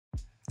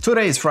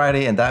Today is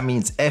Friday and that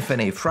means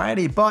FNA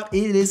Friday, but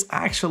it is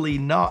actually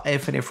not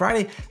FNA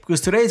Friday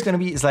because today is going to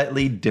be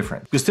slightly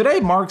different. Because today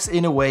marks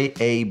in a way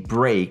a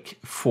break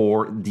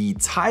for the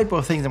type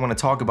of things I'm going to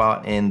talk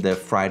about in the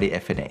Friday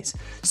FNAs.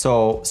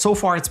 So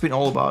far it's been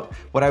all about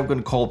what I'm going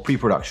to call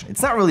pre-production.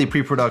 It's not really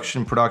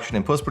pre-production, production,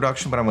 and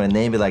post-production, but I'm going to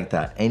name it like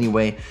that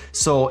anyway.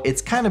 So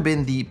it's kind of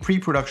been the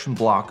pre-production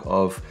block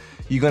of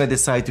you're gonna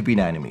decide to be an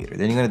animator,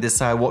 then you're gonna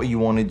decide what you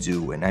wanna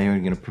do, and now you're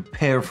gonna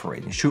prepare for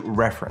it and shoot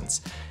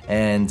reference.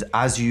 And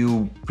as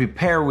you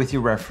prepare with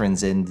your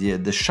reference and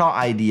the shot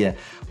idea,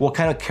 what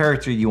kind of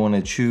character you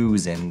wanna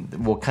choose and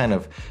what kind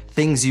of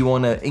things you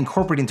wanna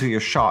incorporate into your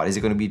shot. Is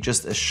it gonna be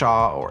just a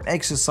shot or an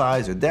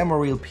exercise or demo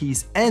reel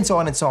piece, and so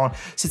on and so on.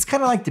 So it's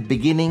kind of like the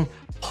beginning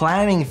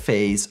planning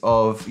phase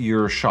of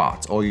your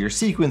shot or your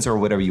sequence or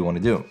whatever you wanna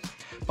do.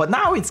 But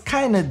now it's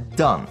kind of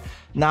done.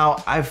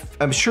 Now,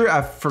 I'm sure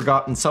I've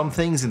forgotten some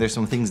things and there's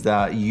some things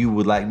that you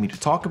would like me to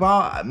talk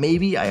about.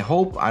 Maybe, I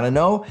hope, I don't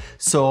know.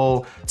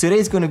 So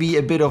today's gonna be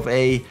a bit of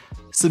a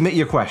submit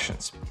your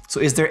questions. So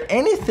is there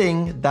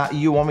anything that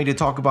you want me to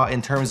talk about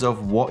in terms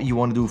of what you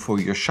wanna do for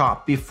your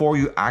shot before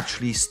you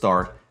actually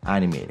start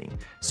animating?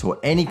 So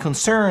any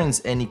concerns,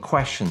 any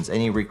questions,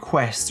 any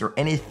requests or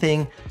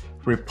anything,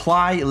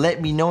 reply, let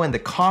me know in the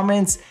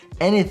comments.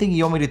 Anything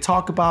you want me to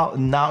talk about,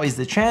 now is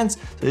the chance.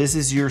 So this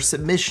is your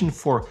submission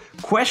for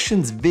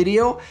questions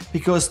video,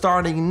 because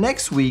starting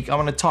next week, I'm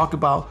gonna talk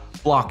about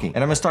blocking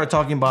and I'm gonna start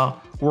talking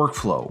about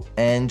workflow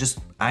and just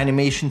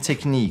animation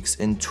techniques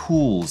and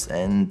tools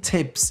and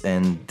tips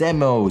and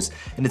demos.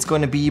 And it's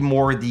gonna be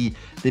more the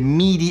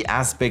meaty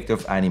aspect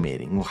of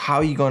animating. How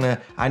are you gonna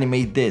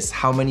animate this?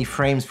 How many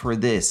frames for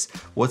this?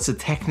 What's the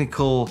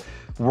technical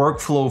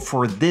workflow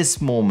for this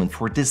moment,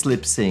 for this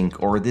lip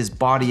sync or this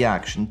body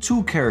action,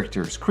 2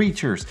 characters,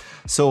 creatures.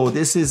 So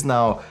this is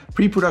now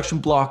pre-production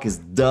block is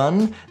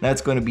done. Now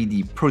it's going to be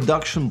the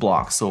production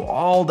block. So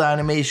all the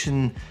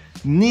animation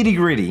nitty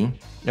gritty.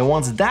 And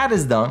once that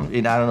is done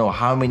in I don't know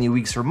how many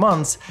weeks or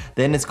months,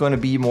 then it's going to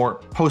be more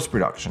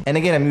post-production. And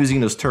again, I'm using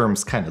those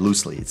terms kind of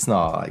loosely. It's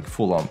not like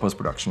full-on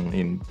post-production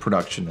in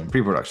production and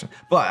pre-production,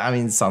 but I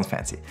mean, it sounds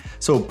fancy.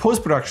 So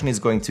post-production is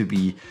going to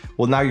be,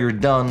 well, now you're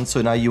done,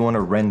 so now you want to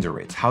render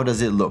it. How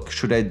does it look?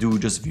 Should I do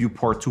just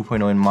viewport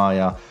 2.0 in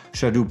Maya?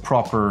 Should I do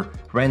proper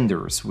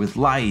renders with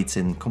lights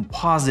and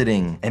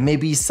compositing and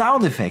maybe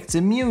sound effects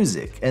and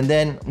music? And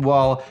then,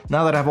 well,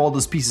 now that I have all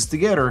those pieces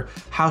together,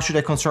 how should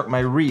I construct my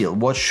reel?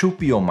 What should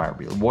be on my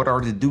reel? What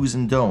are the do's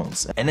and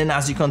don'ts? And then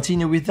as you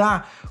continue with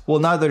that, well,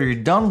 now that you're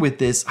done with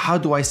this, how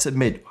do I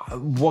submit?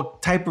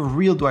 What type of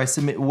reel do I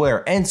submit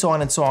where? And so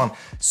on and so on.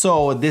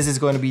 So this is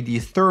going to be the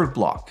third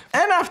block.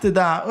 And after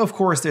that, of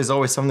course, there's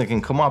always something that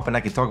can come up and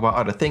I can talk about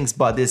other things,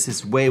 but this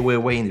is way, way,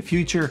 way in the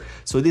future.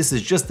 So this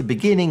is just the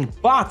beginning,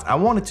 but I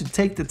wanted to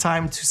take the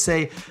time to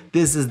say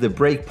this is the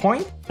break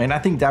point, and I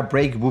think that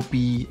break would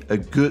be a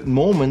good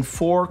moment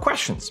for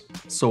questions.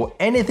 So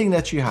anything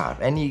that you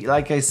have, any,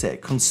 like I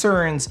said,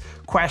 concerns,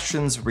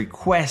 questions,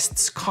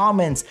 requests,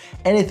 comments,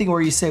 anything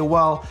where you say,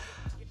 well,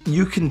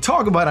 you can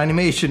talk about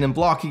animation and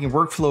blocking and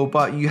workflow,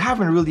 but you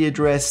haven't really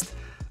addressed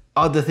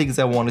other things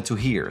I wanted to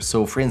hear.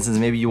 So for instance,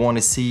 maybe you want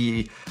to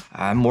see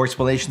more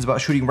explanations about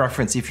shooting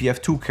reference if you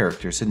have 2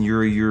 characters and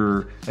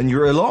you're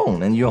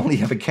alone and you only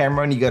have a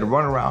camera and you got to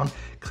run around,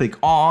 click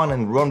on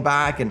and run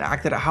back and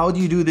act it out. How do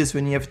you do this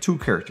when you have 2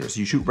 characters?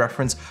 You shoot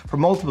reference for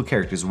multiple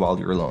characters while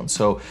you're alone.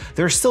 So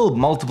there's still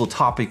multiple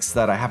topics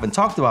that I haven't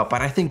talked about,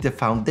 but I think the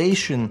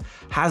foundation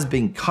has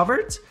been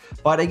covered.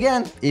 But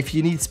again, if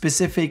you need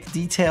specific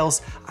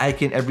details, I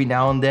can every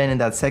now and then in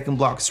that second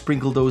block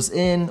sprinkle those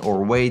in,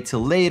 or wait till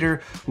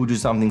later. We'll do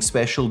something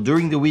special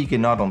during the week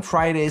and not on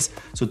Fridays.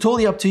 So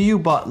totally up to you,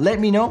 but let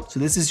me know. So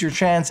this is your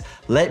chance.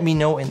 Let me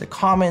know in the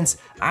comments.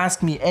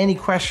 Ask me any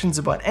questions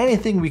about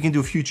anything. We can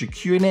do future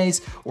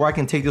Q&As, or I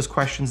can take those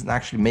questions and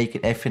actually make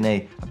an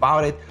FNA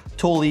about it.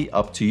 Totally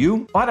up to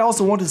you. But I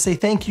also wanted to say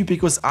thank you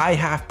because I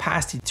have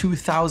passed the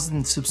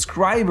 2,000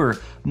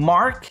 subscriber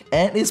mark,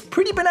 and it's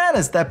pretty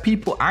bananas that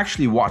people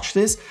actually watch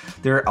this.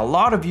 There are a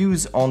lot of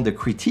views on the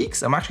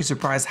critiques. I'm actually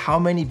surprised how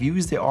many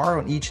views there are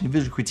on each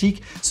individual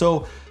critique.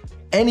 So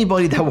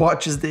anybody that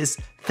watches this,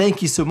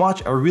 thank you so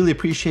much. I really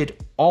appreciate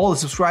all the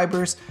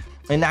subscribers.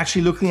 And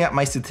actually looking at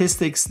my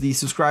statistics, the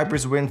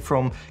subscribers went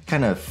from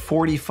kind of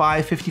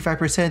 45,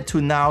 55%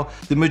 to now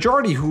the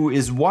majority who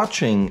is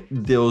watching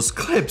those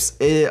clips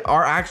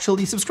are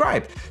actually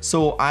subscribed.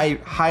 So I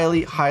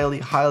highly, highly,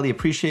 highly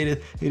appreciate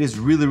it. It is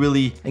really,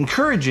 really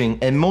encouraging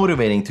and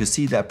motivating to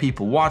see that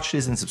people watch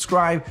this and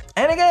subscribe.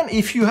 And again,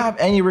 if you have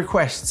any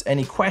requests,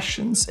 any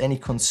questions, any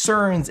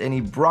concerns, any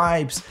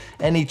bribes,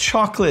 any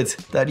chocolate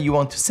that you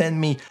want to send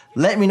me,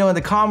 let me know in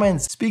the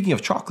comments. Speaking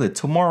of chocolate,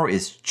 tomorrow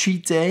is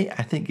cheat day.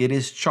 I think it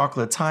is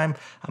chocolate time.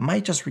 I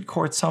might just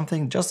record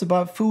something just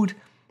about food,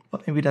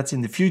 but maybe that's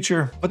in the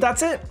future. But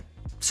that's it.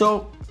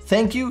 So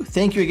thank you.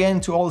 Thank you again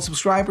to all the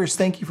subscribers.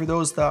 Thank you for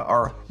those that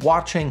are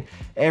watching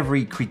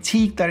every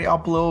critique that I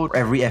upload,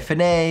 every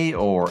FNA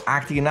or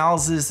acting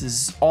analysis.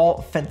 This is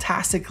all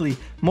fantastically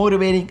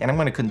motivating and I'm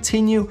going to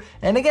continue.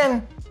 And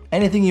again,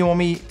 anything you want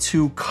me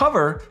to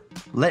cover,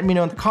 let me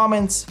know in the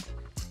comments.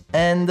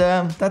 And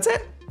that's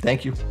it.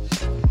 Thank you.